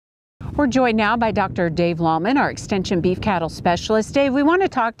We're joined now by Dr. Dave Lalman, our Extension beef cattle specialist. Dave, we want to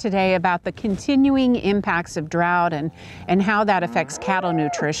talk today about the continuing impacts of drought and how that affects cattle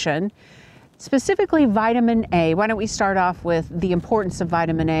nutrition, specifically vitamin A. Why don't we start off with the importance of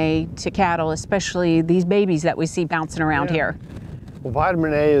vitamin A to cattle, especially these babies that we see bouncing around here? Well,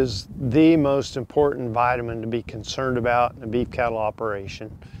 vitamin A is the most important vitamin to be concerned about in a beef cattle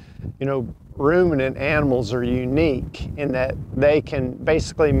operation. You know, ruminant animals are unique in that they can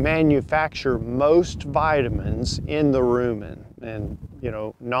basically manufacture most vitamins in the rumen, and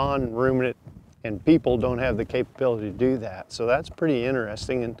non-ruminant and people don't have the capability to do that. So that's pretty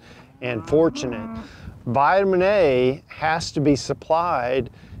interesting and fortunate. Vitamin A has to be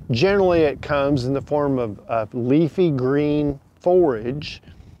supplied. Generally it comes in the form of leafy green forage.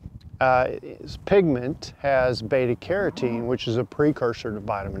 Pigment has beta carotene, which is a precursor to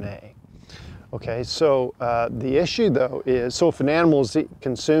vitamin A. Okay, so the issue though is, so if an animal is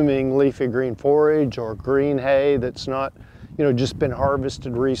consuming leafy green forage or green hay that's not, just been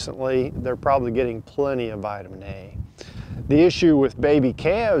harvested recently, they're probably getting plenty of vitamin A. The issue with baby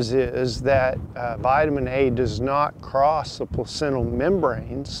calves is that vitamin A does not cross the placental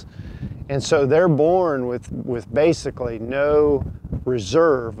membranes, and so they're born with basically no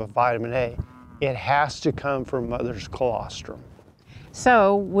reserve of vitamin A. It has to come from mother's colostrum.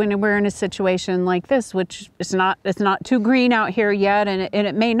 So when we're in a situation like this, which it's not too green out here yet, and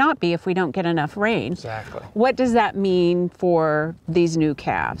it may not be if we don't get enough rain. Exactly. What does that mean for these new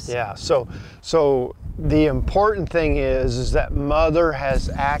calves? Yeah, so the important thing is that mother has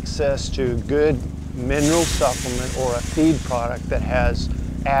access to a good mineral supplement or a feed product that has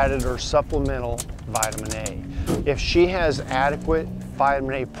added or supplemental vitamin A. If she has adequate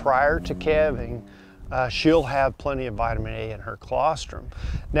vitamin A prior to calving, she'll have plenty of vitamin A in her colostrum.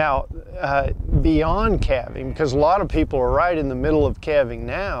 Now, beyond calving, because a lot of people are right in the middle of calving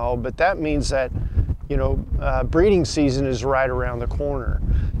now, but that means that, breeding season is right around the corner.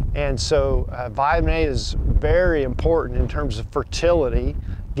 And so vitamin A is very important in terms of fertility,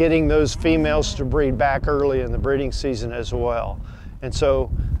 getting those females to breed back early in the breeding season as well. And so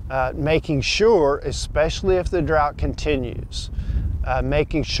making sure, especially if the drought continues,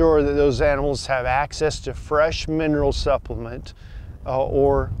 making sure that those animals have access to fresh mineral supplement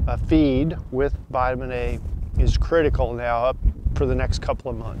or a feed with vitamin A is critical now up for the next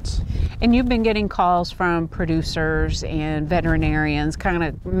couple of months. And you've been getting calls from producers and veterinarians kind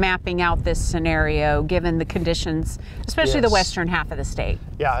of mapping out this scenario given the conditions, especially the western half of the state.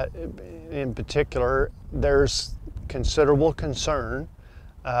 Yeah, in particular, there's considerable concern,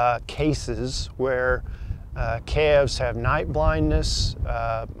 cases where calves have night blindness,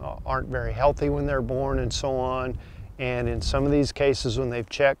 aren't very healthy when they're born and so on. And in some of these cases, when they've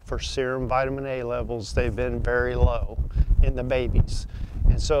checked for serum vitamin A levels, they've been very low in the babies.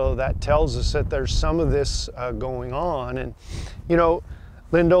 And so that tells us that there's some of this going on. And,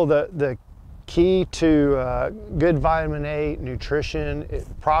 Lyndall, the key to good vitamin A nutrition, it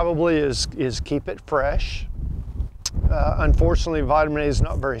probably is keep it fresh. Unfortunately, vitamin A is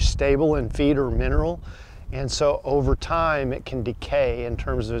not very stable in feed or mineral. And so over time it can decay in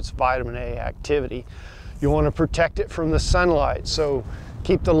terms of its vitamin A activity. You want to protect it from the sunlight, so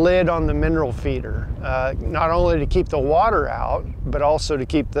keep the lid on the mineral feeder, not only to keep the water out, but also to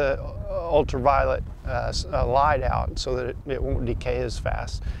keep the ultraviolet light out so that it won't decay as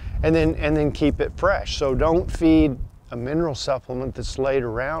fast. And then keep it fresh. So don't feed a mineral supplement that's laid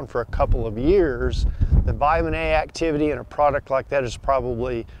around for a couple of years. The vitamin A activity in a product like that is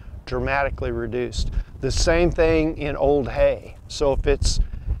probably dramatically reduced. The same thing in old hay. So if it's,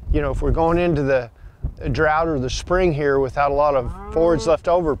 if we're going into the drought or the spring here without a lot of forage left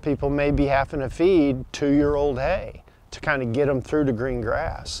over, people may be having to feed 2-year-old hay to kind of get them through to green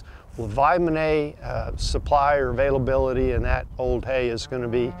grass. Well, vitamin A supply or availability in that old hay is going to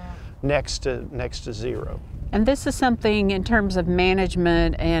be next to zero. And this is something in terms of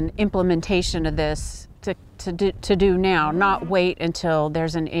management and implementation of this to do now, not wait until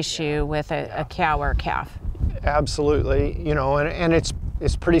there's an issue with a cow or a calf. Absolutely, and it's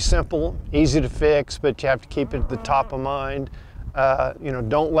pretty simple, easy to fix, but you have to keep it at the top of mind.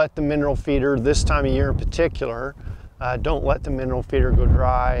 Don't let the mineral feeder, this time of year in particular, don't let the mineral feeder go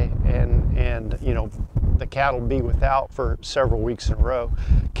dry and the cattle be without for several weeks in a row.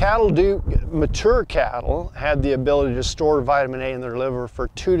 Mature cattle have the ability to store vitamin A in their liver for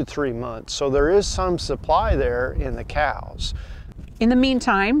 2 to 3 months. So there is some supply there in the cows. In the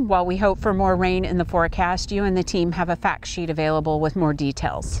meantime, while we hope for more rain in the forecast, you and the team have a fact sheet available with more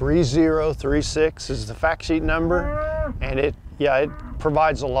details. 3036 is the fact sheet number, and Yeah, it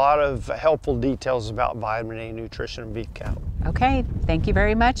provides a lot of helpful details about vitamin A nutrition in beef cattle. Okay, thank you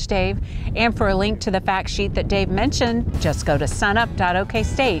very much, Dave. And for a link to the fact sheet that Dave mentioned, just go to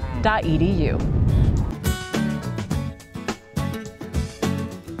sunup.okstate.edu.